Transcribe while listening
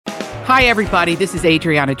Hi, everybody. This is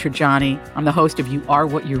Adriana Trajani. I'm the host of You Are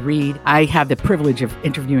What You Read. I have the privilege of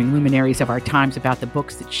interviewing luminaries of our times about the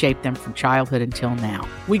books that shaped them from childhood until now.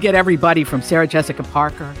 We get everybody from Sarah Jessica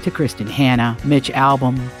Parker to Kristen Hanna, Mitch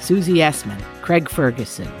Albom, Susie Essman, Craig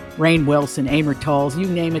Ferguson, Rainn Wilson, Amor Tolls, you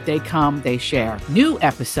name it, they come, they share. New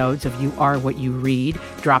episodes of You Are What You Read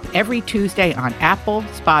drop every Tuesday on Apple,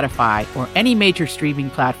 Spotify, or any major streaming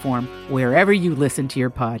platform wherever you listen to your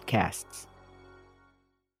podcasts.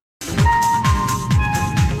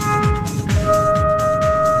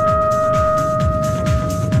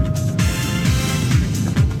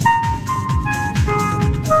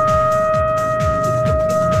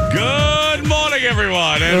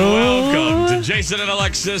 Everyone, and welcome to Jason and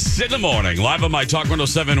Alexis in the Morning, live on My Talk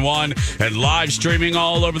 1071 and live streaming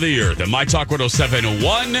all over the earth at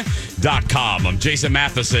MyTalk1071.com. I'm Jason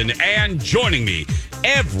Matheson, and joining me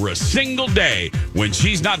every single day when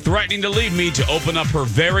she's not threatening to leave me to open up her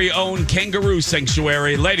very own kangaroo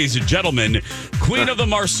sanctuary, ladies and gentlemen, Queen of the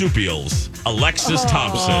Marsupials, Alexis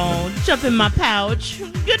Thompson. Oh, jump in my pouch.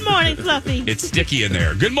 Good morning, Fluffy. It's sticky in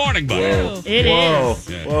there. Good morning, buddy. It is.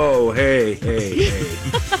 Yeah. Whoa, hey.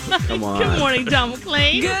 Come on. Good morning, Don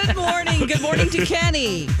McClain. Good morning. Good morning to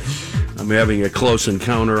Kenny. I'm having a close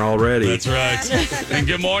encounter already. That's right. And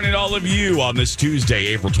good morning to all of you on this Tuesday,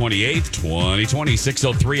 April 28th, 2020,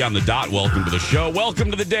 6:03 on the dot. Welcome to the show.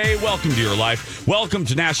 Welcome to the day. Welcome to your life. Welcome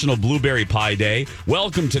to National Blueberry Pie Day.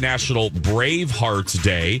 Welcome to National Brave Hearts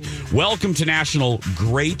Day. Welcome to National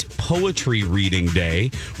Great Poetry Reading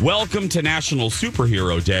Day. Welcome to National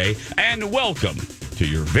Superhero Day. And welcome to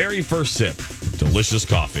your very first sip of delicious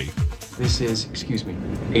coffee. This is, excuse me,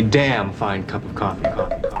 a damn fine cup of coffee.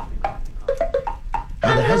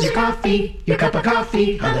 How the hell's your coffee? Your cup of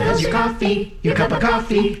coffee? How the hell's your coffee? Your cup of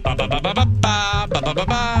coffee?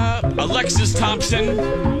 Alexis Thompson,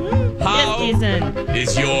 how Yes,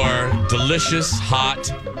 is your delicious,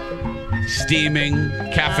 hot, steaming,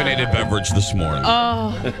 caffeinated beverage this morning?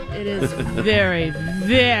 Oh, it is very,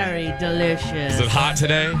 very delicious. Is it hot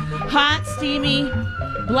today? Hot, steamy,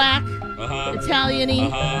 black,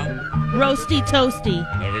 Italian-y, roasty, toasty.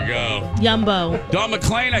 There we go. Yumbo. Don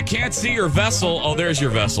McClain, I can't see your vessel. Oh, there's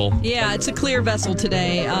your vessel. Yeah, it's a clear vessel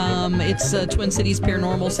today. It's a Twin Cities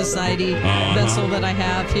Paranormal Society vessel that I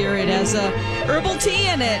have here. It has herbal tea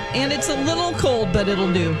in it, and it's a little cold, but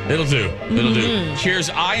it'll do. It'll do. It'll do.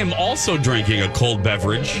 Cheers. I am also drinking a cold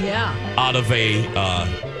beverage. Yeah. Out of a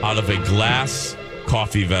glass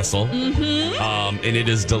coffee vessel. And it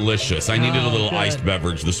is delicious. I needed a little iced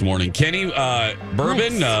beverage this morning. Kenny,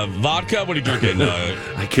 bourbon, vodka. What are you drinking?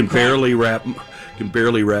 I can barely wrap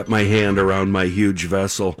my hand around my huge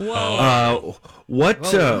vessel. Whoa.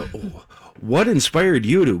 What inspired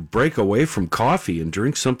you to break away from coffee and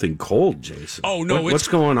drink something cold, Jason? Oh, no. What's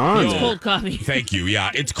going on? It's there? cold coffee. Thank you. Yeah,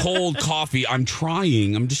 it's cold coffee. I'm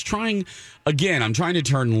just trying. Again, I'm trying to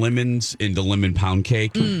turn lemons into lemon pound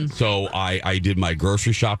cake. So I did my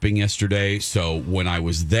grocery shopping yesterday. So when I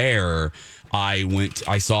was there,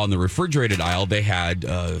 I saw in the refrigerated aisle, they had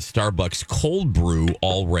Starbucks cold brew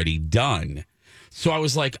already done. So I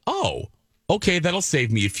was like, oh, okay, that'll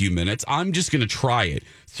save me a few minutes. I'm just going to try it.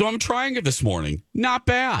 So I'm trying it this morning. Not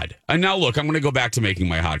bad. And now, look, I'm going to go back to making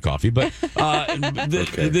my hot coffee. But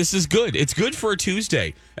This is good. It's good for a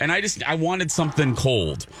Tuesday. And I wanted something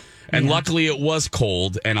cold. And luckily it was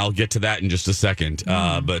cold. And I'll get to that in just a second.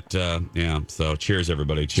 So cheers,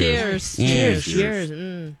 everybody. Cheers.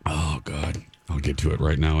 Cheers. Oh, God. I'll get to it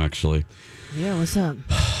right now, actually. Yeah, what's up?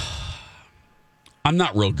 I'm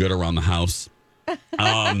not real good around the house.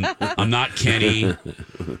 I'm not Kenny.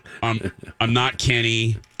 I'm not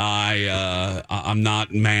Kenny. I'm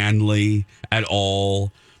not manly at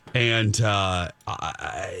all. And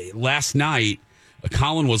last night,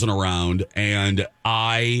 Colin wasn't around, and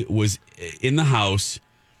I was in the house.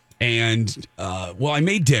 And I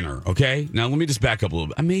made dinner. Okay, now let me just back up a little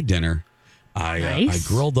bit. I made dinner. I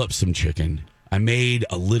grilled up some chicken. I made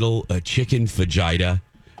a chicken fajita.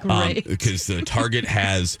 Because the Target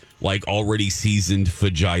has already seasoned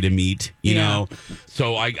fajita meat, you know.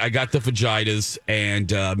 So I got the fajitas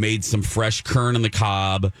and made some fresh kern on the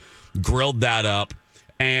cob, grilled that up.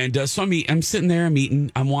 And so I'm sitting there, I'm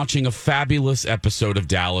eating, I'm watching a fabulous episode of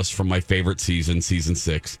Dallas from my favorite season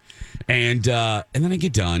 6. And then I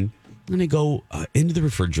get done and I go into the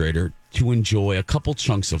refrigerator to enjoy a couple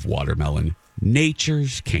chunks of watermelon,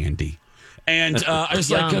 nature's candy. And I was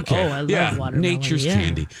like, okay, I love watermelon. Nature's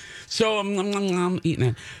candy. So I'm eating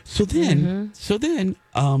it. So then,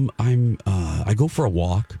 I go for a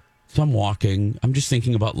walk. So I'm walking. I'm just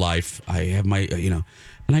thinking about life. I have my, and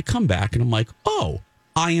I come back and I'm like, oh,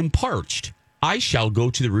 I am parched. I shall go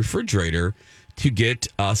to the refrigerator to get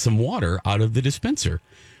some water out of the dispenser.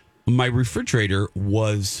 My refrigerator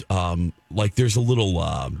was like there's a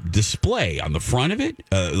little display on the front of it,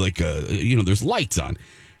 there's lights on.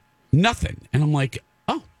 Nothing. And I'm like,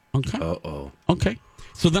 oh, okay. Uh-oh. Okay.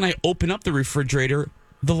 So then I open up the refrigerator.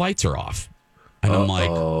 The lights are off. And I'm like,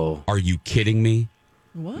 are you kidding me?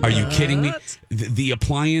 What? Are you kidding me? The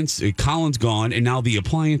appliance, Colin's gone, and now the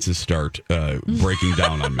appliances start breaking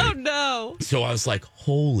down on me. Oh, no. So I was like,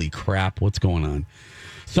 holy crap, what's going on?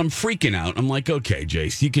 So I'm freaking out. I'm like, okay,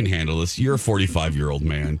 Jace, you can handle this. You're a 45-year-old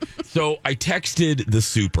man. So I texted the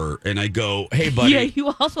super, and I go, hey, buddy. Yeah,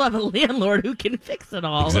 you also have a landlord who can fix it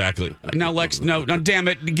all. Exactly. Now, Lex, no, damn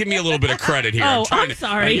it. Give me a little bit of credit here. Oh, I'm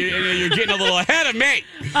sorry. You're getting a little ahead of me.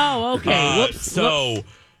 Oh, okay. Whoops.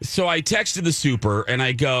 So I texted the super and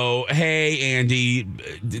I go, "Hey Andy,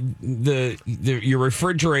 your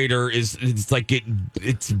refrigerator it's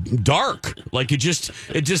dark, like it just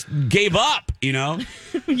gave up, you know."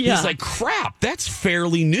 Yeah. He's like, "Crap, that's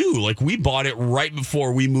fairly new. Like we bought it right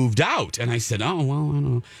before we moved out." And I said, "Oh well, I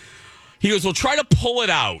don't know." He goes, "Well, try to pull it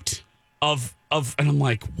out of," and I'm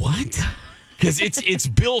like, "What?" Because it's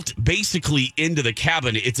built basically into the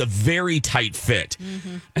cabinet. It's a very tight fit,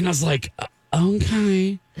 and I was like,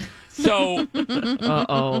 okay. So,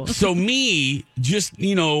 so me, just,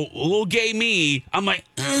 little gay me, I'm like,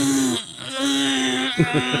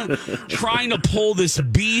 trying to pull this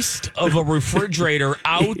beast of a refrigerator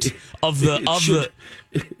out of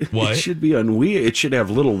what? It should be on wheel. It should have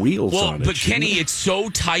little wheels on it. But Kenny, it's so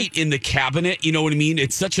tight in the cabinet. You know what I mean?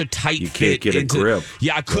 It's such a tight you fit. You can't get a grip.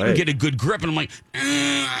 Yeah, I couldn't get a good grip. And I'm like,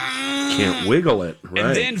 can't wiggle it. Right.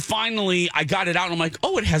 And then finally I got it out and I'm like,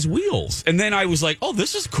 oh, it has wheels. And then I was like, oh,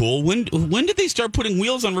 this is cool. When did they start putting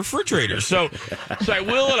wheels on refrigerators? So I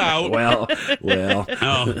wheel it out. Well.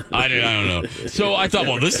 Oh, I don't know. So I thought,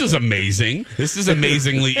 well, this is amazing. This is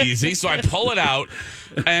amazingly easy. So I pull it out.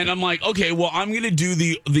 And I'm like, okay, well, I'm going to do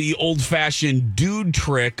the old-fashioned dude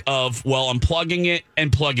trick of, well, I'm plugging it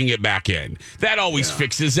and plugging it back in. That always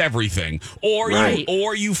fixes everything. Or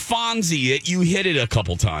you Fonzie it, you hit it a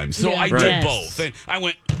couple times. So I did both. And I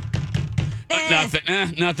went,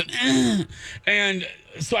 nothing. And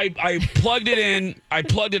so I plugged it in, I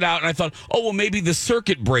plugged it out, and I thought, oh, well, maybe the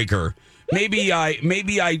circuit breaker. Maybe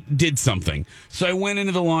I did something. So I went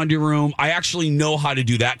into the laundry room. I actually know how to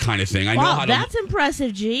do that kind of thing. I know how to. That's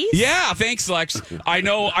impressive, G. Yeah, thanks, Lex. I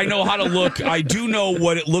know how to look. I do know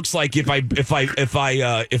what it looks like if I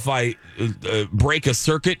break a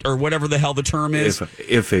circuit or whatever the hell the term is.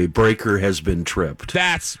 If a breaker has been tripped.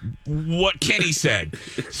 That's what Kenny said.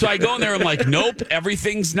 So I go in there. I'm like, nope,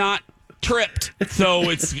 everything's not tripped. So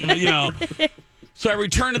it's So I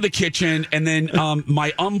returned to the kitchen, and then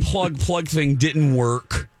my plug thing didn't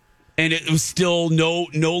work, and it was still no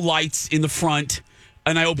lights in the front.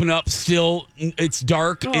 And I open up, still it's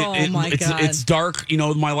dark. Oh my God! It's dark.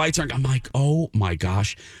 My lights aren't. I'm like, oh my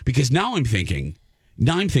gosh, because now I'm thinking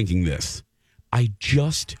this. I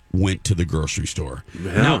just went to the grocery store.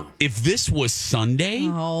 Yeah. Now, if this was Sunday,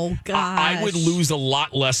 oh gosh, I would lose a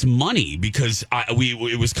lot less money because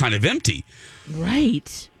it was kind of empty.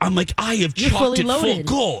 Right. I'm like, I have You're chocked fully it loaded.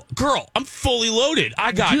 full. Girl, I'm fully loaded.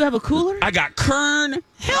 Do you have a cooler? I got Kern.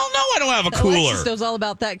 Hell no, I don't have a cooler. Alexis knows all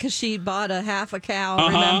about that because she bought a half a cow,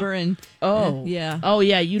 remember? And yeah. Oh,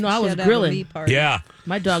 yeah. I was grilling. Yeah.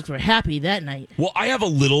 My dogs were happy that night. Well, I have a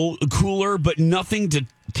little cooler, but nothing to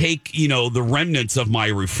take, the remnants of my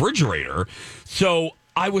refrigerator. So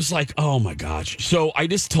I was like, oh my gosh. So I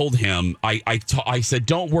just told him, I said,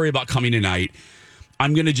 don't worry about coming tonight.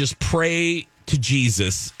 I'm going to just pray to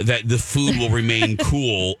Jesus that the food will remain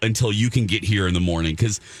cool until you can get here in the morning.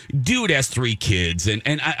 Because dude has 3 kids and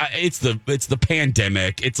it's the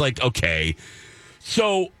pandemic. It's like, okay.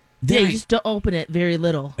 So then just don't open it very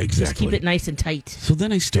little. Exactly. Just keep it nice and tight. So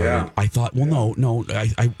then I started. Yeah. I thought, well, no.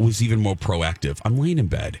 I was even more proactive. I'm laying in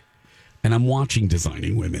bed. And I'm watching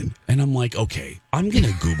Designing Women. And I'm like, okay, I'm going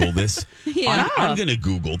to Google this. I'm going to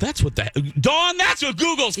Google. That's what Dawn, that's what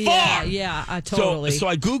Google's for. Yeah, totally. So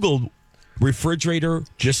I Googled refrigerator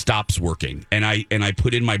just stops working. And I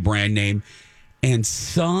put in my brand name. And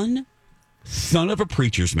son of a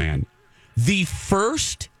preacher's man, the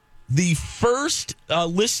first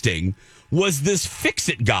listing was this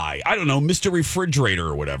Fix-It guy. I don't know, Mr. Refrigerator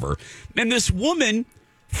or whatever. And this woman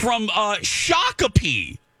from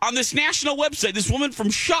Shakopee. On this national website, this woman from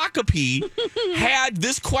Shakopee had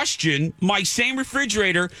this question, my same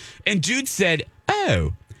refrigerator, and dude said,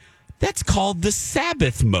 oh, that's called the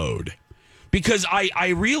Sabbath mode. Because I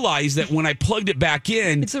realized that when I plugged it back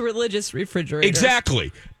in... It's a religious refrigerator.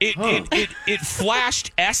 Exactly. It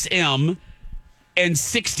flashed SM, and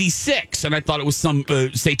 66, and I thought it was some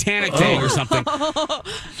satanic thing or something.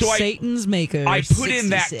 So Satan's maker. I put in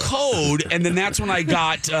that 66. code, and then that's when I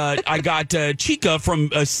got Chica from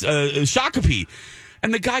Shakopee,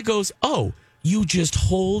 and the guy goes, "Oh, you just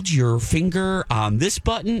hold your finger on this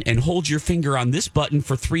button and hold your finger on this button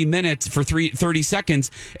for 3 minutes, for 30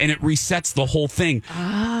 seconds, and it resets the whole thing."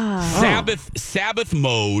 Sabbath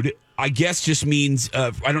mode, I guess, just means,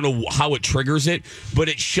 I don't know how it triggers it, but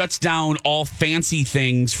it shuts down all fancy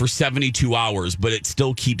things for 72 hours, but it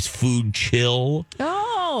still keeps food chill.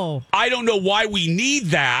 Oh. I don't know why we need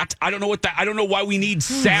that. I don't know why we need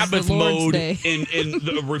Sabbath the Lord's mode Day. in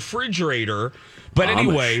the refrigerator. But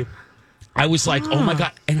anyway, I was like, oh my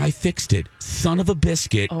God. And I fixed it. Son of a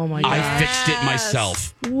biscuit. Oh my I God. fixed it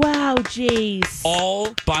myself. Wow, Jace.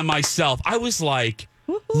 All by myself. I was like,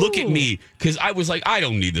 look at me. Because I was like, I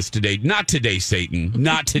don't need this today. Not today, Satan.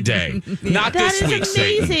 Not today. Not That this is week,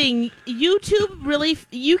 Satan. amazing. YouTube really,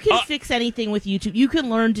 you can fix anything with YouTube. You can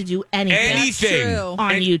learn to do anything. Anything true.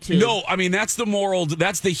 On YouTube. No, I mean that's the moral.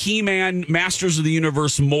 That's the He-Man Masters of the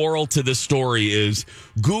Universe moral to this story is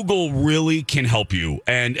Google really can help you,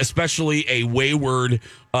 and especially a wayward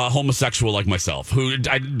homosexual like myself who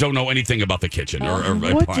I don't know anything about the kitchen or What did we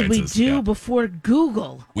appliances. do Yeah. before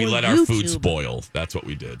Google? We or let our food YouTube? spoil. That's what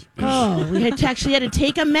we did. Oh, we had to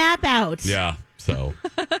take a map out. Yeah. So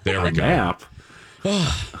there we go. Map.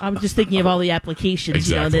 I'm just thinking of all the applications,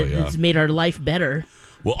 Exactly, that's made our life better.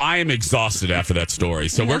 Well, I am exhausted after that story,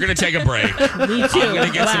 so we're going to take a break. Me too. I'm going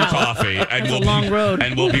to get some Wow. coffee, and That's a long road.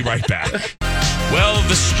 And we'll be right back. Well,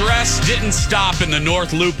 the stress didn't stop in the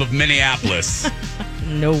North Loop of Minneapolis.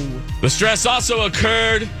 No. The stress also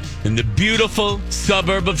occurred in the beautiful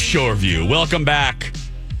suburb of Shoreview. Welcome back,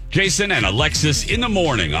 Jason and Alexis in the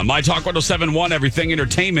morning on My Talk 107.1, Everything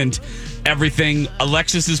Entertainment. Everything.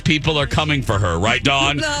 Alexis's people are coming for her, right,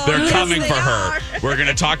 Dawn? No, They're yes, coming they for her. are. We're going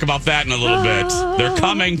to talk about that in a little bit. They're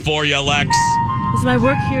coming for you, Lex. Is my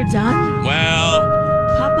work here done, Well,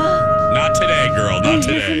 Papa? not today, girl. Are Not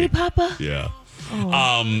you here for me, today. Papa? Yeah.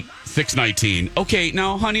 6:19. Okay,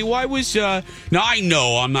 now, honey, why was now I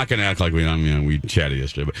know I'm not going to act like we chatted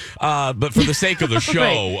yesterday, but for the sake of the show,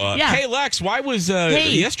 Right. Yeah. hey Lex, why was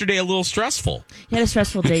yesterday a little stressful? I had a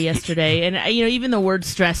stressful day yesterday, and even the word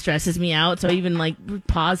stress stresses me out. So I even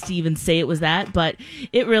paused to even say it was that, but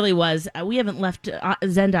it really was. We haven't left.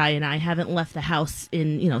 Zendai and I haven't left the house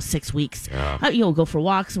in 6 weeks. We'll go for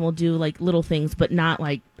walks and we'll do little things, but not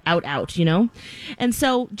out. And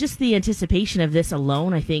so just the anticipation of this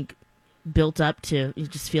alone, I think, built up to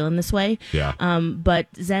just feeling this way. Yeah. But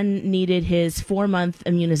Zen needed his 4-month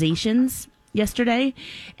immunizations yesterday,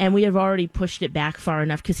 and we have already pushed it back far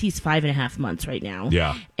enough because he's 5.5 months right now.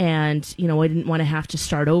 Yeah. And I didn't want to have to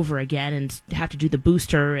start over again and have to do the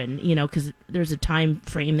booster, and because there's a time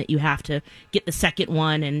frame that you have to get the second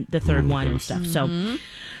one and the third one and stuff.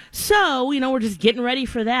 So, we're just getting ready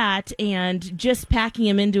for that and just packing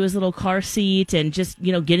him into his little car seat and just,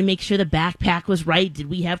 make sure the backpack was right. Did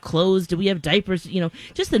we have clothes? Did we have diapers?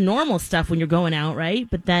 Just the normal stuff when you're going out, right?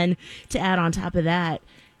 But then to add on top of that,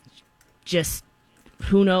 just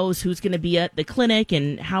who knows who's going to be at the clinic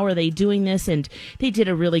and how are they doing this. And they did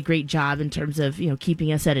a really great job in terms of,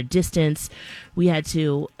 keeping us at a distance. We had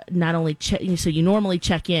to not only check, so you normally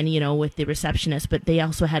check in, with the receptionist, but they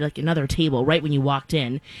also had another table right when you walked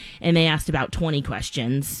in, and they asked about 20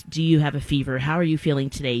 questions. Do you have a fever? How are you feeling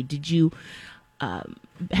today? Did you,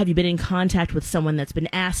 have you been in contact with someone that's been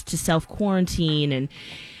asked to self-quarantine? And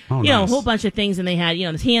a Nice. whole bunch of things, and they had,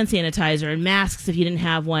 this hand sanitizer and masks if you didn't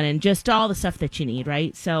have one, and just all the stuff that you need,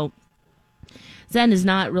 right? So Zen is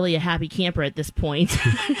not really a happy camper at this point.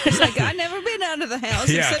 It's like, I've never been out of the house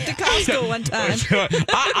Yeah. except to Costco one time. I saw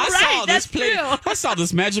Right, this that's place. true. I saw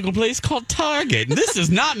this magical place called Target. This is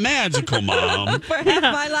not magical, Mom. For half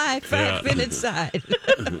my life, I've been inside.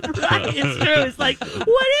 Right, it's true. It's like,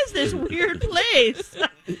 what is this weird place?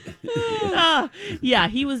 Yeah,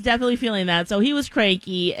 he was definitely feeling that. So he was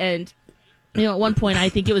cranky, and at one point, I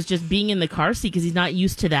think it was just being in the car seat because he's not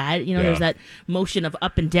used to that. There's that motion of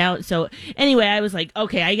up and down. So anyway, I was like,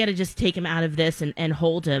 okay, I got to just take him out of this and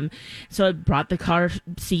hold him. So I brought the car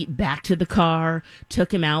seat back to the car,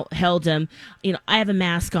 took him out, held him. I have a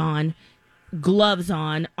mask on, gloves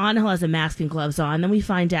on. Angel has a mask and gloves on. Then we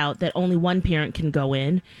find out that only one parent can go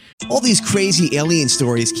in. All these crazy alien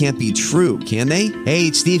stories can't be true, can they? Hey,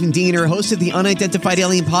 it's Stephen Diener, host of the Unidentified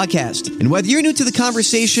Alien Podcast. And whether you're new to the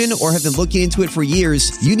conversation or have been looking into it for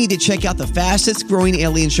years, you need to check out the fastest growing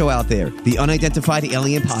alien show out there, the Unidentified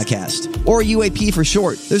Alien Podcast, or UAP for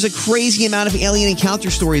short. There's a crazy amount of alien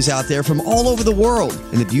encounter stories out there from all over the world.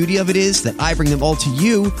 And the beauty of it is that I bring them all to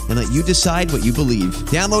you and let you decide what you believe.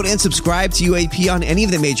 Download and subscribe to UAP on any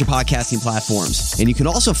of the major podcasting platforms. And you can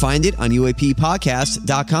also find it on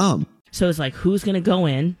UAPpodcast.com. So it's like, who's going to go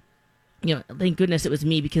in? You know, thank goodness it was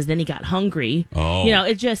me, because then he got hungry. Oh, you know,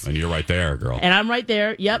 it just, and you're right there, girl. and I'm right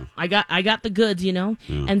there. Yep, I got the goods. You know,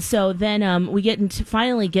 and so then we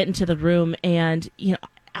finally get into the room, and you know,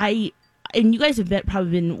 and you guys have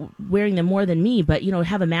probably been wearing them more than me, but you know,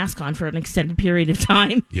 have a mask on for an extended period of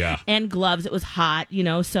time. Yeah, and gloves. It was hot, you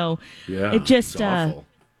know, so Yeah, it just it's awful.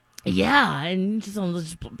 yeah, and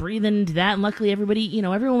just breathing into that. And luckily, everybody, you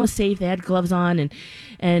know, everyone was safe. They had gloves on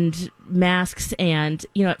and masks. And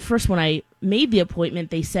you know, at first when I made the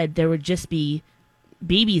appointment, they said there would just be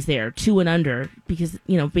babies there, 2 and under, because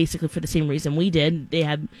you know, basically for the same reason we did. They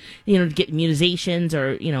had, you know, to get immunizations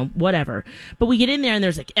or you know whatever. But we get in there and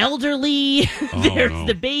there's like elderly, there's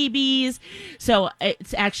the babies. So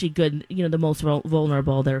it's actually good. You know, the most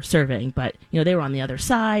vulnerable they're serving, but you know they were on the other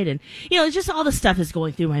side, and you know, just all the stuff is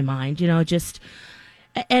going through my mind. You know, just.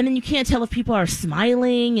 And then you can't tell if people are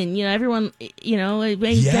smiling, and you know everyone. You know, I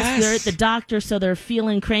guess they're at the doctor, so they're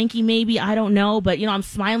feeling cranky. Maybe, I don't know, but you know I'm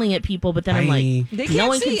smiling at people, but then I'm like, no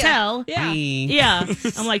one can tell. Yeah, yeah.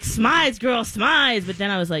 I'm like, smize, girl, smize. But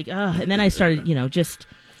then I was like, ugh. And then I started, you know, it's just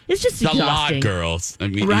it's exhausting. a lot, girls. I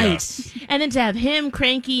mean, right? Yes. And then to have him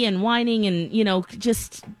cranky and whining, and you know,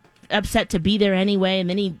 just upset to be there anyway, and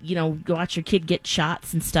then he, you know, watch your kid get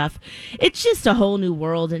shots and stuff. It's just a whole new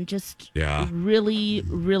world, and just really,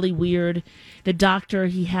 really weird. The doctor,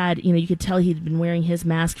 he had, you know, you could tell he'd been wearing his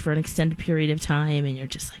mask for an extended period of time, and you're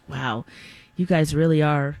just like, wow, you guys really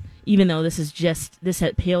are, even though this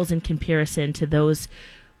pales in comparison to those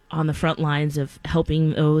on the front lines of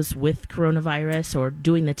helping those with coronavirus or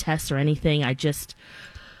doing the tests or anything.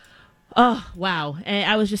 Oh, wow.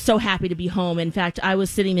 And I was just so happy to be home. In fact, I was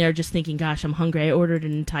sitting there just thinking, gosh, I'm hungry. I ordered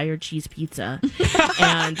an entire cheese pizza.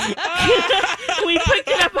 And we picked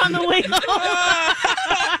it up on the way home.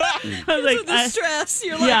 I was like, the stress.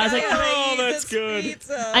 You're like, I was like, oh, that's good.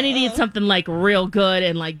 Pizza. I need to eat something like real good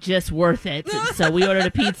and like just worth it. And so we ordered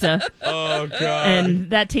a pizza. Oh, God. And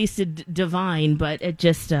that tasted divine, but it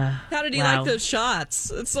just, How did he like those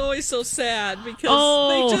shots? It's always so sad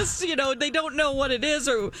because they just, you know, they don't know what it is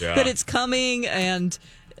or that it's coming. And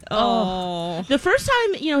the first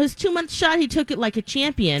time, you know, his 2-month shot, he took it like a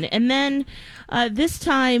champion. And then this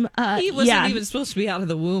time, he wasn't even supposed to be out of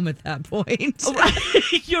the womb at that point.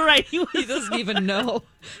 You're right. He doesn't even know.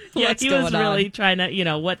 He was really trying to, you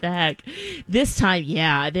know, what the heck. This time,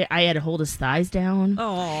 I had to hold his thighs down.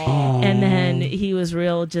 Oh. And then he was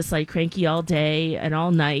real, just like cranky all day and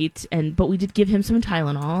all night. But we did give him some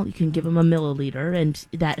Tylenol. You can give him a milliliter, and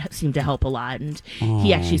that seemed to help a lot. And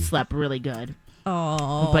he actually slept really good.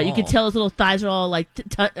 Oh, but you could tell his little thighs are all like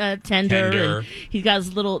tender. And he's got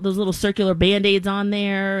those little circular Band-Aids on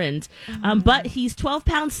there, and but he's 12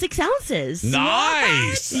 pounds 6 ounces.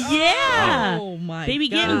 Nice. Yeah. Oh my baby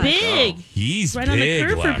God. getting big. He's right big, on the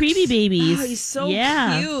curve Lex. for preemie babies. Oh, he's so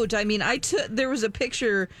cute. I mean, there was a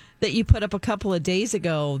picture that you put up a couple of days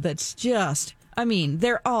ago that's just. I mean,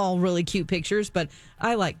 they're all really cute pictures, but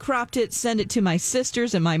I like cropped it, send it to my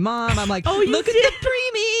sisters and my mom. I'm like, look at the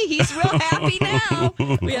preemie. He's real happy now.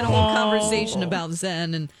 We had a whole conversation about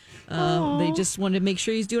Zen, and they just wanted to make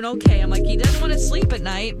sure he's doing okay. I'm like, he doesn't want to sleep at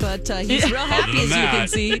night, but he's real happy, as you can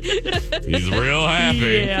see. He's real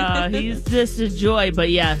happy. Yeah, he's just a joy.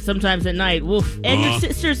 But yeah, sometimes at night, woof. And your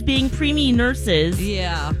sisters being preemie nurses.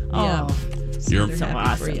 Yeah. Oh. Your, so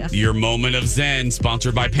awesome. Your moment of Zen,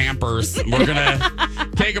 sponsored by Pampers. We're going to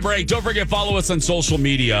take a break. Don't forget, follow us on social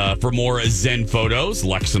media for more Zen photos,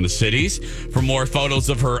 Lex in the Cities, for more photos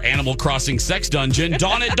of her Animal Crossing sex dungeon,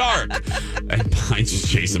 Dawn at Dark. And mine's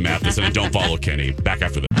Jason Matheson, and don't follow Kenny. Back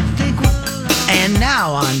after this. And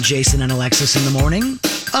now on Jason and Alexis in the Morning,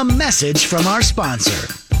 a message from our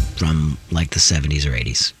sponsor from like the 70s or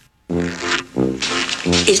 80s.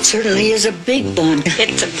 It certainly is a big bun.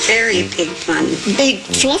 It's a very big bun. Big,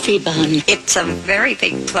 fluffy bun. It's a very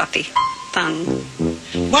big, fluffy bun.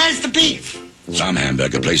 Where's the beef? Some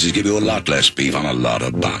hamburger places give you a lot less beef on a lot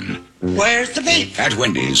of bun. Where's the beef? At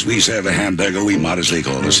Wendy's, we serve a hamburger we modestly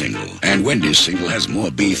call a single. And Wendy's single has more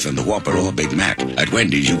beef than the Whopper or Big Mac. At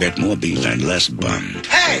Wendy's, you get more beef and less bun.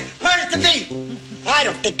 Hey, where's the beef? I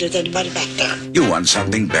don't think there's anybody back there. You want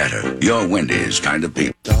something better. You're Wendy's kind of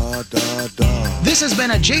people. This has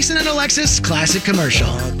been a Jason and Alexis classic commercial.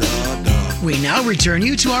 We now return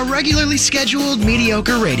you to our regularly scheduled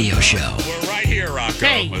mediocre radio show. We're right here, Rocco.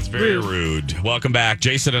 Hey, That's very rude. Welcome back.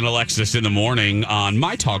 Jason and Alexis in the morning on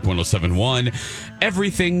My Talk 107.1.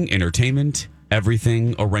 Everything entertainment,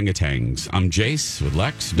 everything orangutans. I'm Jace with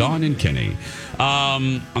Lex, Dawn, and Kenny.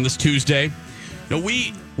 On this Tuesday, No,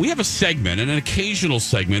 we have a segment, an occasional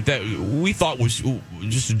segment that we thought was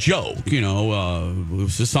just a joke. It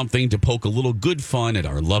was just something to poke a little good fun at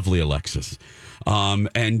our lovely Alexis.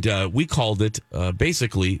 And we called it,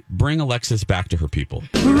 basically, Bring Alexis Back to Her People.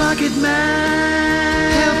 Rocket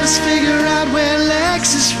Man, help us figure out where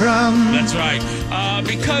Lex is from. That's right.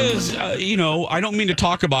 Because, I don't mean to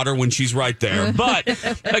talk about her when she's right there, but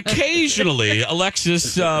occasionally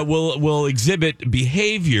Alexis will exhibit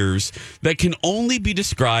behaviors that can only be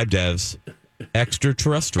described as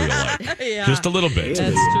extraterrestrial-like. Yeah. Just a little bit.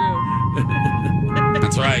 That's true.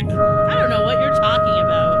 That's right. I don't know what you're talking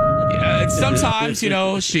about. Yeah, and sometimes,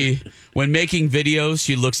 when making videos,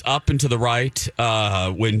 she looks up and to the right,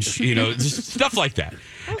 when she, just stuff like that.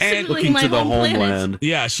 And looking to the homeland.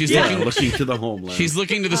 Yeah, she's looking to the homeland. She's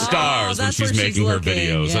looking to the stars when she's making her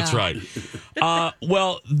videos. Yeah. That's right.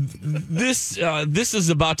 This is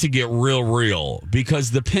about to get real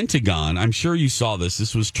because the Pentagon, I'm sure you saw this.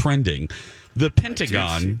 This was trending. The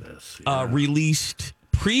Pentagon released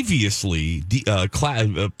previously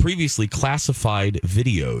classified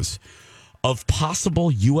videos of possible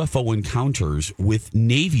UFO encounters with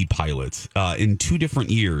Navy pilots in 2 different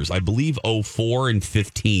years. I believe 2004 and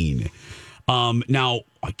 2015. Now,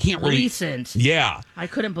 I can't really... Recent. Yeah. I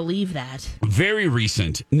couldn't believe that. Very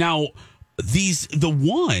recent. Now, the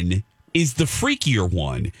one is the freakier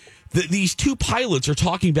one. These 2 pilots are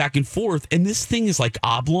talking back and forth, and this thing is like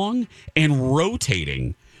oblong and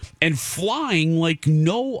rotating and flying like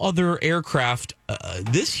no other aircraft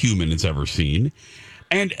this human has ever seen.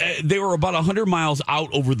 And they were about 100 miles out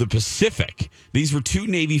over the Pacific. These were 2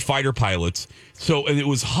 Navy fighter pilots. And it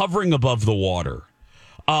was hovering above the water.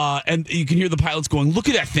 And you can hear the pilots going, "Look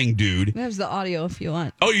at that thing, dude." There's the audio if you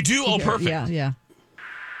want. Oh, you do? Oh, perfect. Yeah.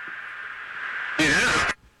 Dude,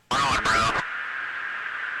 on, bro.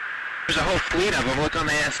 There's a whole fleet of them. Look on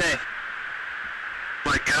the ASA.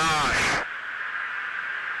 My gosh.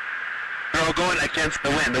 They're all going against the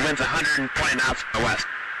wind. The wind's 120 knots from the west.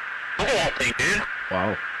 Look at that thing, dude.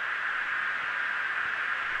 Wow.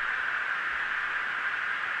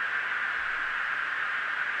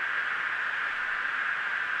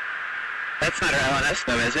 That's not our LNS,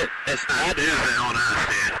 though, is it? It's not. That is the LNS,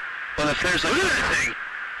 dude. Well, if there's look at that thing.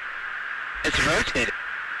 It's rotating.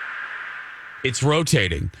 It's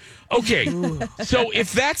rotating. Okay, so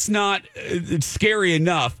if that's not scary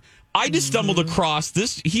enough, I just stumbled across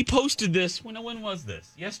this. He posted this. When was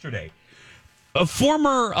this? Yesterday. A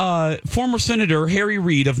former Senator Harry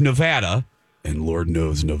Reid of Nevada, and Lord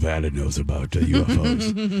knows Nevada knows about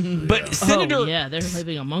UFOs. But Senator, they're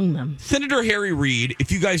living among them. Senator Harry Reid, if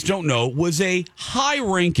you guys don't know, was a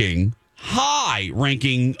high-ranking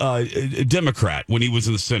Democrat when he was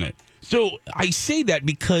in the Senate. So I say that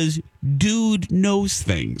because dude knows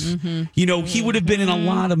things. Mm-hmm. He would have been in a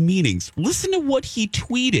lot of meetings. Listen to what he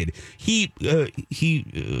tweeted. He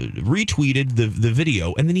retweeted the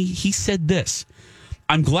video, and then he said this.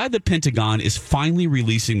 "I'm glad the Pentagon is finally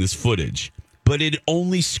releasing this footage, but it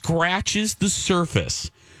only scratches the surface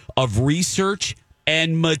of research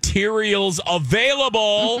and materials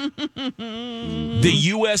available. The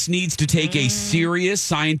U.S. needs to take a serious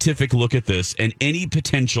scientific look at this and any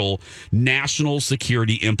potential national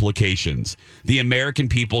security implications. The American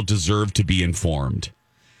people deserve to be informed."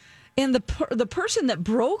 And the person that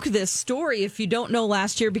broke this story, if you don't know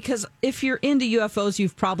last year, because if you're into UFOs,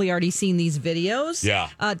 you've probably already seen these videos. Yeah.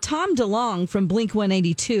 Tom DeLonge from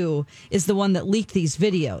Blink-182 is the one that leaked these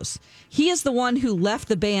videos. He is the one who left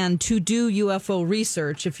the band to do UFO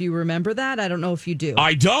research, if you remember that. I don't know if you do.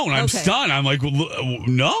 I don't. I'm stunned. I'm like,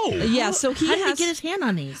 no. Yeah, so how did he get his hand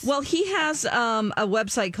on these? Well, he has a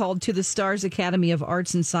website called To the Stars Academy of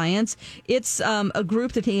Arts and Science. It's a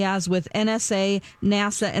group that he has with NSA,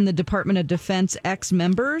 NASA, and the Department of Defense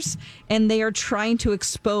ex-members, and they are trying to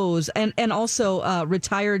expose, and also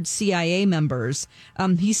retired CIA members.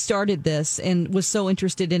 He started this and was so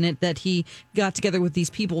interested in it that he got together with these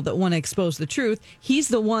people that want to expose the truth. He's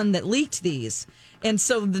the one that leaked these. And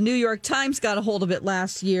so the New York Times got a hold of it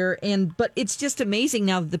last year. But it's just amazing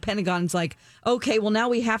now that the Pentagon's like, okay, well, now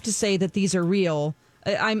we have to say that these are real.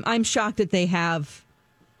 I'm shocked that they have,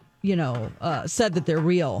 said that they're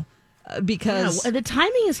real. Because the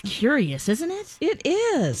timing is curious, isn't it? It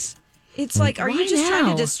is. It's like, are you just trying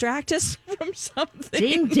to distract us from something?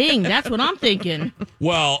 Ding, ding. That's what I'm thinking.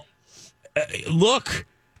 Well, look,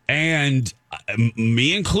 and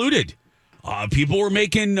me included, people were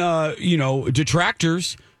making,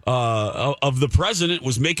 detractors of the president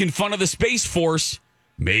was making fun of the Space Force.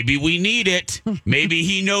 Maybe we need it. Maybe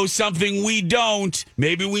he knows something we don't.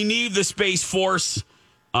 Maybe we need the Space Force.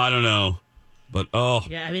 I don't know. But oh,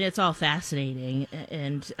 Yeah, I mean, it's all fascinating.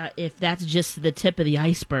 And if that's just the tip of the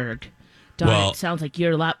iceberg, Don, Well- it sounds like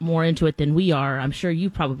you're a lot more into it than we are. I'm sure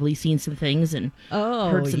you've probably seen some things and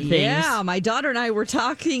heard some things. Yeah, my daughter and I were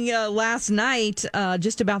talking last night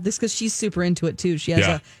just about this because she's super into it too. She has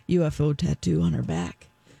Yeah. a UFO tattoo on her back.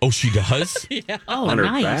 oh, she does. Yeah. Oh, On her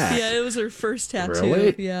nice. back. Yeah, it was her first tattoo.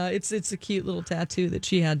 Really? Yeah, it's a cute little tattoo that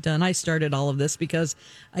she had done. I started all of this because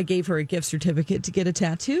I gave her a gift certificate to get a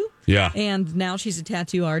tattoo. Yeah. And now she's a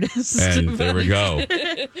tattoo artist. And there we go.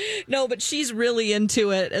 No, but she's really into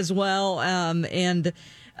it as well. And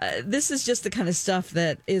this is just the kind of stuff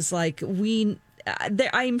that is like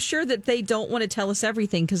I'm sure that they don't want to tell us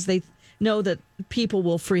everything because they know that people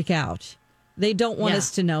will freak out. They don't want us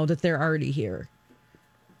to know that they're already here.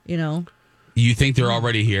 You know? You think they're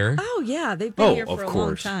already here? Oh, yeah. They've been here of for a long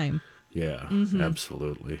course. time. Yeah,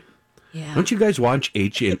 absolutely. Yeah. Don't you guys watch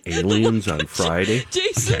Ancient Aliens on Friday?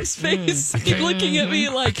 Jason's face looking at me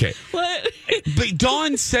like, Okay. what? But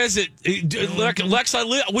Dawn says it. Lex, I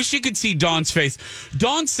wish you could see Dawn's face.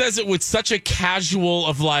 Dawn says it with such a casual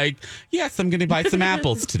of like, yes, I'm going to buy some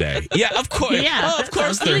apples today. Yeah, of course. Yeah, of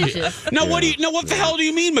course sounds they're here. delicious. Now, what do you? No, what the hell do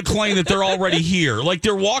you mean, McLean? That they're already here? Like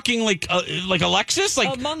they're walking like Alexis?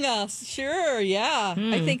 Like Among Us, sure, yeah.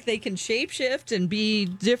 I think they can shapeshift and be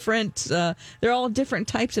different. They're all different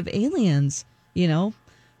types of aliens, you know.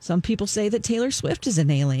 Some people say that Taylor Swift is an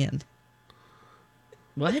alien.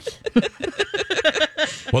 What?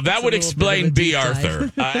 well, that would a little explain bit of a B. deep dive.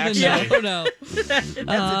 Arthur. Actually, no.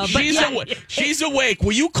 she's awake.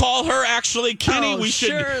 Will you call her? Actually, Kenny, Oh, we should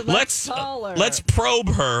sure, let's call her. let's probe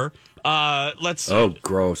her. Let's. Oh,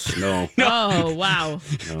 gross. No. Oh, wow.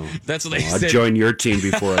 No. That's what they I'll said. join your team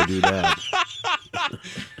before I do that.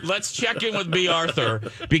 Let's check in with B. Arthur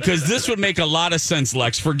because this would make a lot of sense,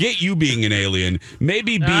 Lex. Forget you being an alien.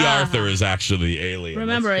 Maybe B. Arthur is actually the alien.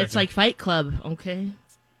 Remember, Let's it's like Fight Club, okay?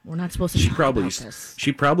 We're not supposed to She talk probably about this.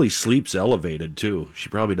 she probably sleeps elevated too. She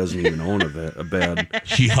probably doesn't even own a bed.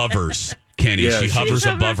 She hovers, Kenny. Yeah, she she hovers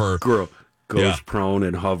above her. Goes Yeah. prone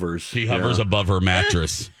and hovers. She hovers above her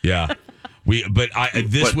mattress. Yeah.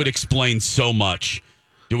 This would explain so much.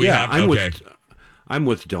 Do we have? I'm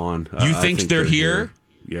with Dawn. You I think they're here?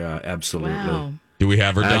 Yeah, absolutely. Wow. Do we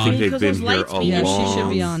have her, I Dawn? think they've Because been those here lights a be- Yeah, long. she should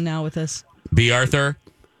be on now with us. B. Arthur?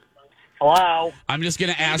 Hello. I'm just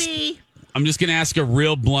gonna ask Maybe. I'm just gonna ask a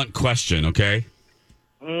real blunt question, okay?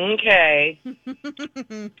 Okay.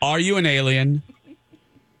 Are you an alien?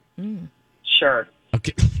 Sure.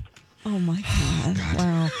 Okay. Oh, my God.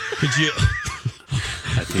 Wow. Could you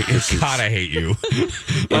I think this is, God, I hate you.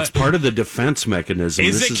 it's part of the defense mechanism.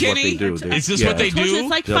 Is this it, is Kenny? what they do. Is this what they Told you do? It's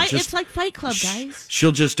like They'll fight. just- It's like Fight Club, guys.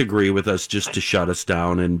 She'll just agree with us just to shut us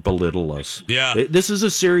down and belittle us. Yeah. This is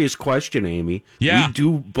a serious question, Amy. Yeah. We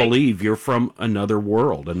do believe you're from another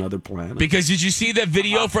world, another planet. Because did you see that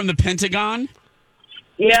video from the Pentagon?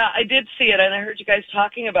 Yeah, I did see it, and I heard you guys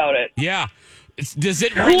talking about it. Yeah. Does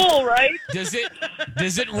it Cool, right? Does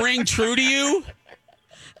it ring true to you?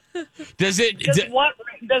 Does it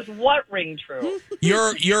Does what ring true?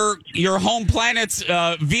 your home planet's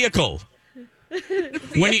vehicle?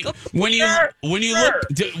 When you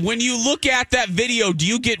look at that video, do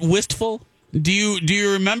you get wistful? Do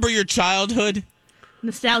you remember your childhood?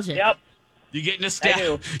 Nostalgic. Yep. You get I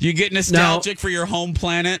do. You get nostalgic for your home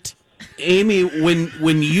planet. Amy,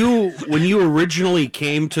 when you originally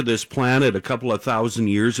came to this planet a couple of thousand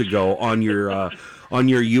years ago on your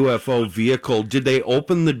UFO vehicle, did they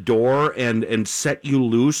open the door and set you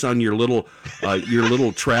loose on your little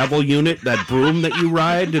travel unit, that broom that you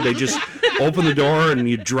ride? Did they just open the door and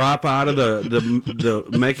you drop out of the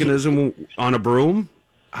mechanism on a broom?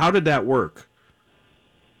 How did that work?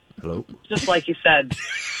 Hello? Just like you said.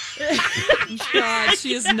 God,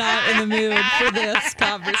 she is not in the mood for this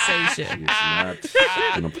conversation. She's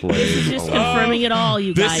not going to play. Just along. confirming it all,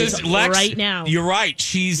 you guys, This is Lex, right now. You're right.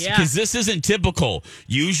 She's because this isn't typical.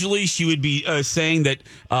 Usually, she would be saying that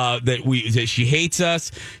she hates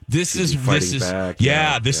us. This is fighting back.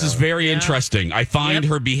 This is very interesting. I find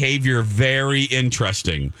her behavior very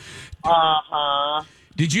interesting. Uh-huh.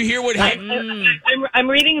 Did you hear what happened? I'm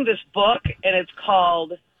reading this book, and it's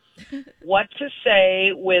called What to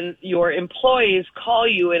Say When Your Employees Call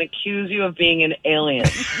You and Accuse You of Being an Alien.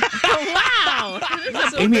 Wow.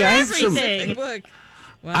 Amy, Everything.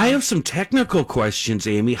 I have some technical questions,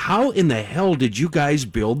 Amy. How in the hell did you guys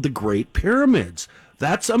build the Great Pyramids?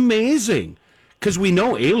 That's amazing. Because we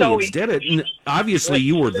know aliens did it, and obviously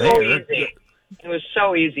you were there. Easy. It was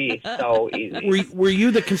so easy. So easy. Were you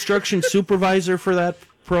the construction supervisor for that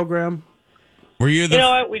program? Were you the? You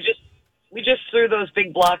know what? We just threw those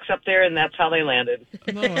big blocks up there, and that's how they landed.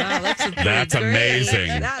 Oh, wow, That's amazing.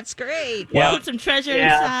 That's great. Well, Put some treasure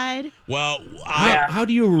yeah. inside. Well, How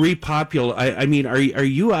do you repopulate? I mean, are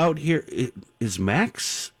you out here? Is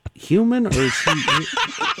Max human, or is he?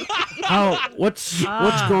 What's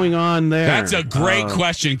going on there? That's a great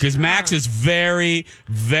question, because Max is very,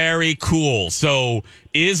 very cool. So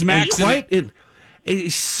is Max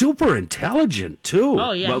He's super intelligent too.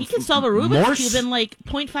 Oh yeah, he can solve a Rubik's Cube in like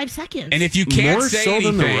 0.5 seconds. And if you can't more say so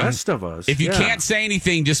anything, than the rest of us. If you can't say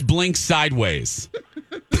anything, just blink sideways.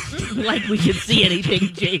 Like we can see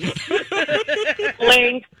anything, James.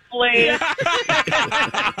 Blink, blink.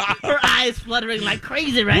 Her eyes fluttering like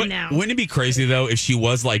crazy right now. Wouldn't it be crazy though if she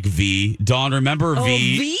was like V? Dawn, remember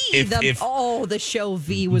V? The show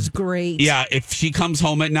V was great. Yeah, if she comes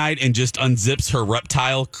home at night and just unzips her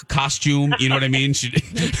reptile costume, you know what I mean? She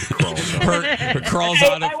her crawls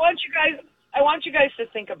Hey, out of. I want you guys to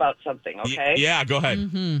think about something, okay? Yeah, go ahead.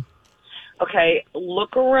 Mm-hmm. Okay,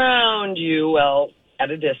 look around you. Well,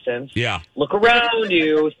 at a distance. Yeah. Look around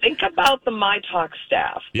you. Think about the My Talk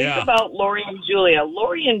staff. Think Yeah. about Lori and Julia.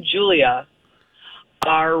 Lori and Julia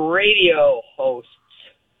are radio hosts.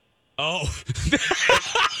 Oh.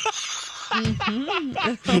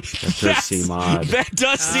 That does seem odd. That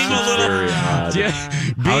does seem a little very odd. Yeah.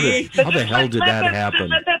 How the hell did that happen?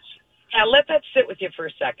 Let that sit with you for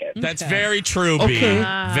a second. That's very true, B. Okay.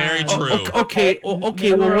 Very true. Okay. Well,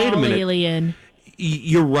 wait a minute. Alien.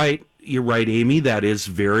 You're right. You're right, Amy. That is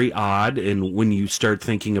very odd. And when you start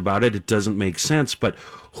thinking about it, it doesn't make sense. But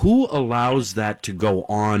who allows that to go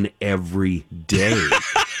on every day?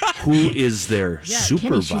 Who is their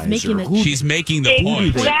supervisor? She's making the Who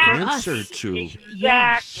point. do they answer to?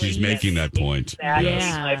 Exactly. She's making that point. Exactly.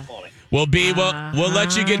 Yeah. My point. Well, B, we'll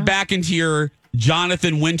let you get back into your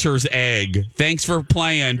Jonathan Winters egg. Thanks for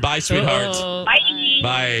playing. Bye, sweetheart. Bye.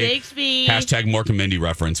 Bye. Thanks, B. Hashtag Mork and Mindy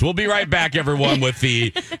reference. We'll be right back, everyone, with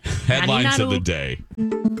the headlines of the day.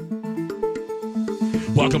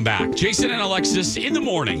 Welcome back. Jason and Alexis in the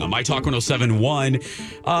morning on My Talk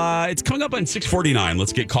 107.1. It's coming up on 6:49.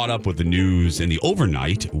 Let's get caught up with the news in the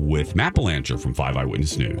overnight with Matt Belanger from 5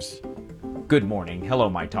 Eyewitness News. Good morning. Hello,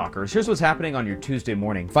 my talkers. Here's what's happening on your Tuesday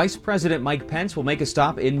morning. Vice President Mike Pence will make a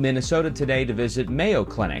stop in Minnesota today to visit Mayo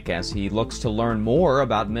Clinic as he looks to learn more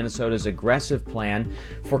about Minnesota's aggressive plan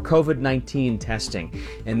for COVID-19 testing.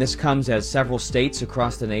 And this comes as several states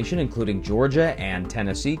across the nation, including Georgia and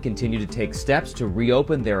Tennessee, continue to take steps to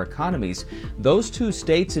reopen their economies. Those two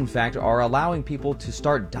states, in fact, are allowing people to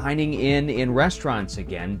start dining in restaurants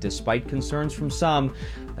again, despite concerns from some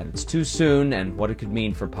that it's too soon and what it could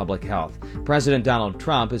mean for public health. President Donald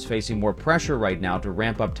Trump is facing more pressure right now to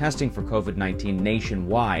ramp up testing for COVID-19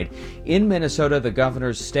 nationwide. In Minnesota, the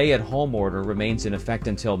governor's stay-at-home order remains in effect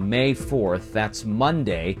until May 4th. That's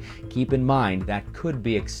Monday. Keep in mind, that could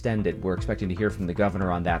be extended. We're expecting to hear from the governor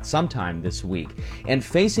on that sometime this week. And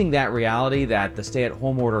facing that reality that the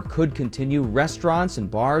stay-at-home order could continue, restaurants and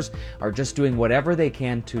bars are just doing whatever they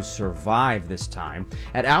can to survive this time.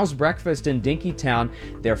 At Al's Breakfast in Dinkytown,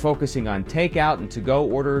 they're focusing on takeout and to-go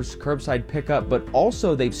orders, curbside pickup, but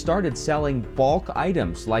also they've started selling bulk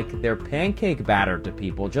items like their pancake batter to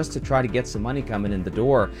people just to try to get some money coming in the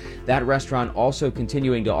door. That restaurant also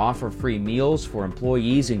continuing to offer free meals for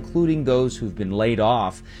employees, including those who've been laid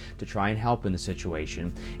off, to try and help in the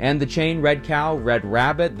situation. And the chain Red Cow, Red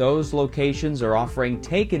Rabbit, those locations are offering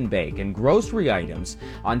take and bake and grocery items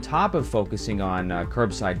on top of focusing on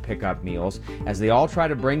curbside pickup meals as they all try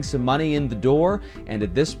to bring some money in the door. And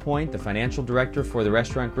at this point, the financial director for the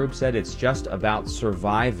restaurant group said it's just about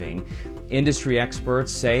surviving. Industry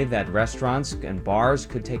experts say that restaurants and bars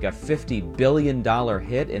could take a $50 billion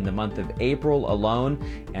hit in the month of April alone,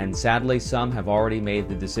 and sadly some have already made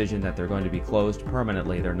the decision that they're going to be closed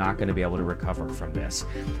permanently. They're not going to be able to recover from this.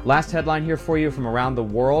 Last headline here for you from around the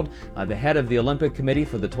world. The head of the Olympic Committee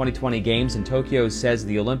for the 2020 Games in Tokyo says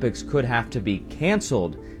the Olympics could have to be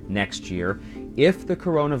canceled next year if the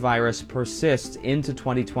coronavirus persists into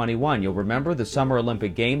 2021. You'll remember the Summer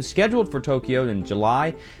Olympic Games scheduled for Tokyo in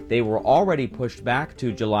July. They were already pushed back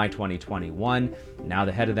to July 2021. Now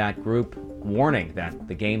the head of that group warning that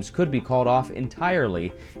the Games could be called off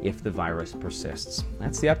entirely if the virus persists.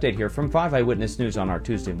 That's the update here from 5 Eyewitness News on our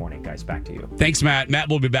Tuesday morning. Guys, back to you. Thanks, Matt. Matt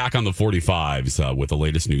will be back on the 45s with the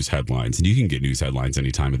latest news headlines. And you can get news headlines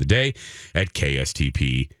any time of the day at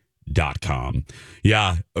KSTP.com.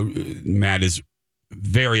 Yeah, Matt is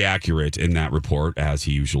very accurate in that report, as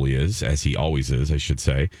he usually is, as he always is, I should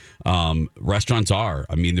say. Restaurants are.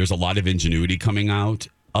 I mean, there's a lot of ingenuity coming out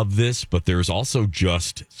of this, but there's also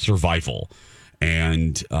just survival.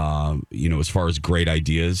 And, as far as great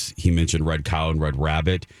ideas, he mentioned Red Cow and Red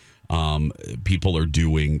Rabbit. People are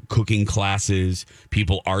doing cooking classes.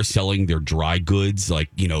 People are selling their dry goods, like,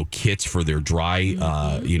 kits for their dry,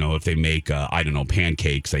 if they make,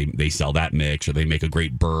 pancakes, they sell that mix, or they make a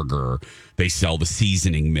great burger. They sell the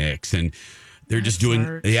seasoning mix, and they're just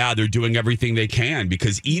doing, they're doing everything they can,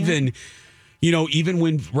 because even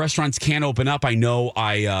when restaurants can't open up, I know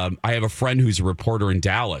I have a friend who's a reporter in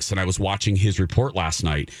Dallas, and I was watching his report last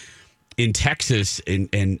night. In Texas, and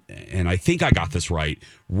I think I got this right,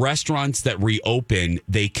 restaurants that reopen,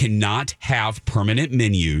 they cannot have permanent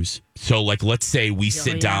menus. So, like, let's say we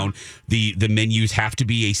sit down, the menus have to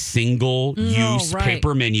be a single-use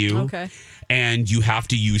paper menu. Okay. And you have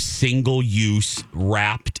to use single-use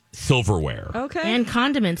wrapped silverware. Okay. And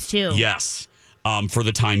condiments, too. Yes. For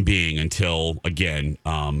the time being, until, again,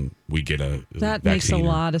 we get a That vaccine. makes a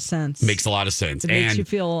lot of sense. Makes a lot of sense. It makes you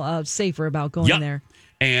feel safer about going there.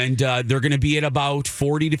 And they're going to be at about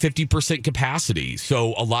 40 to 50% capacity.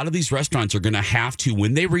 So a lot of these restaurants are going to have to,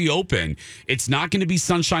 when they reopen, it's not going to be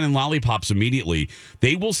sunshine and lollipops immediately.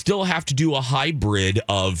 They will still have to do a hybrid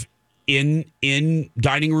of in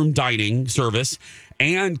dining room dining service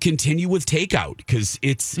and continue with takeout, because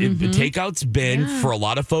takeout's been, for a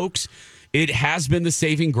lot of folks, it has been the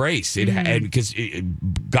saving grace. Because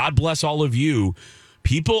God bless all of you.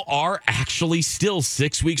 People are actually still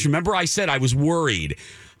 6 weeks. Remember, I said I was worried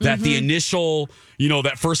that the initial,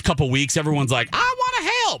 that first couple weeks, everyone's like, I want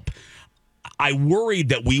to help. I worried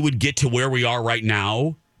that we would get to where we are right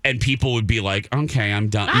now and people would be like, okay, I'm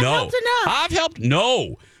done. I've helped.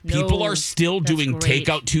 No. People are still doing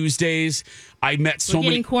Takeout Tuesdays. I met so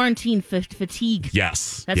many. Quarantine fatigue.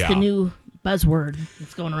 Yes. That's the new buzzword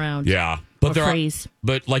that's going around. Yeah. But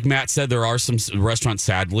but like Matt said, there are some restaurants,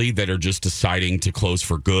 sadly, that are just deciding to close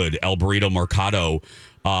for good. El Burrito Mercado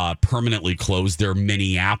permanently closed their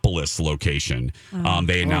Minneapolis location.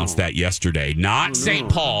 They announced that yesterday. Not St.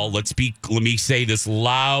 Paul. Let me say this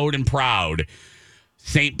loud and proud.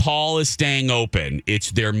 St. Paul is staying open. It's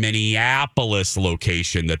their Minneapolis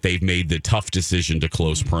location that they've made the tough decision to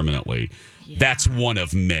close permanently. Yeah. That's one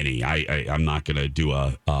of many. I'm not going to do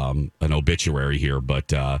an obituary here, but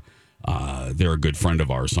they're a good friend of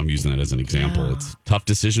ours, so I'm using that as an example. Yeah. It's tough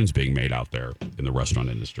decisions being made out there in the restaurant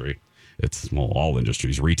industry. It's all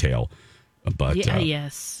industries, retail. But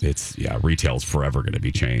retail's forever going to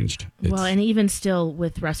be changed. And even still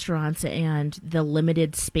with restaurants and the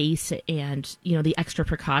limited space and, the extra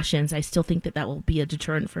precautions, I still think that will be a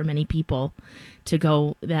deterrent for many people to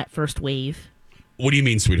go that first wave. What do you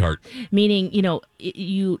mean, sweetheart? Meaning,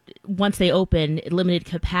 you once they open limited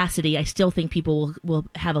capacity, I still think people will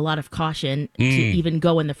have a lot of caution to even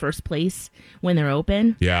go in the first place when they're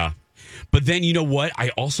open. Yeah. But then, you know what? I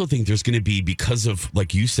also think there's going to be, because of,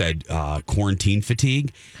 like you said, quarantine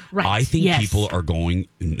fatigue. Right. I think people are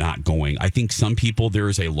not going. I think some people, there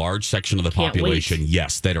is a large section of the population,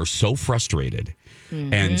 that are so frustrated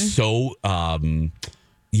and so,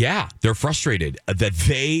 they're frustrated that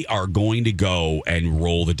they are going to go and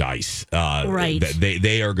roll the dice. Right.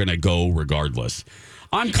 They are going to go regardless.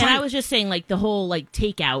 And I was just saying, like, the whole,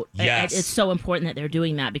 takeout. Yes. It's so important that they're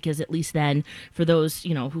doing that, because at least then, for those,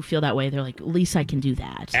 who feel that way, they're like, at least I can do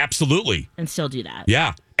that. Absolutely. And still do that.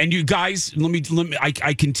 Yeah. And you guys, let me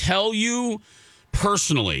I can tell you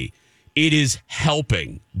personally, it is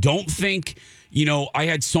helping. Don't think, I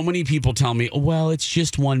had so many people tell me, oh, well, it's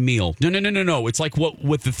just one meal. No. It's like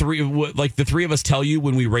the three of us tell you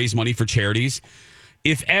when we raise money for charities.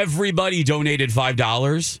 If everybody donated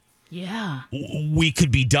 $5, we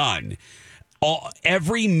could be done.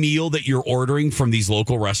 Every meal that you're ordering from these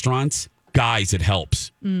local restaurants, guys, it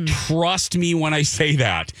helps. Trust me when I say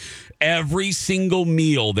that. Every single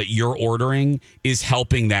meal that you're ordering is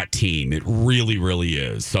helping that team. It really, really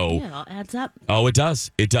is. So it all adds up. Oh, it does.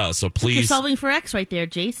 It does. So please. You're solving for X right there,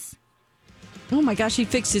 Jace. Oh my gosh, he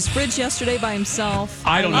fixed his fridge yesterday by himself.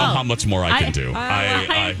 I don't know how much more I can do.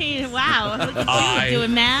 Wow. I'm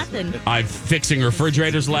doing math. I'm fixing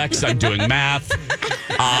refrigerators, Lex. I'm doing math.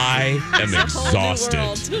 I am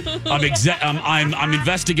exhausted. I'm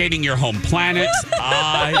investigating your home planet.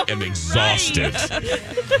 I am exhausted.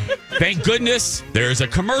 Thank goodness there's a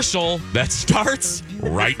commercial that starts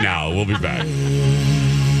right now. We'll be back.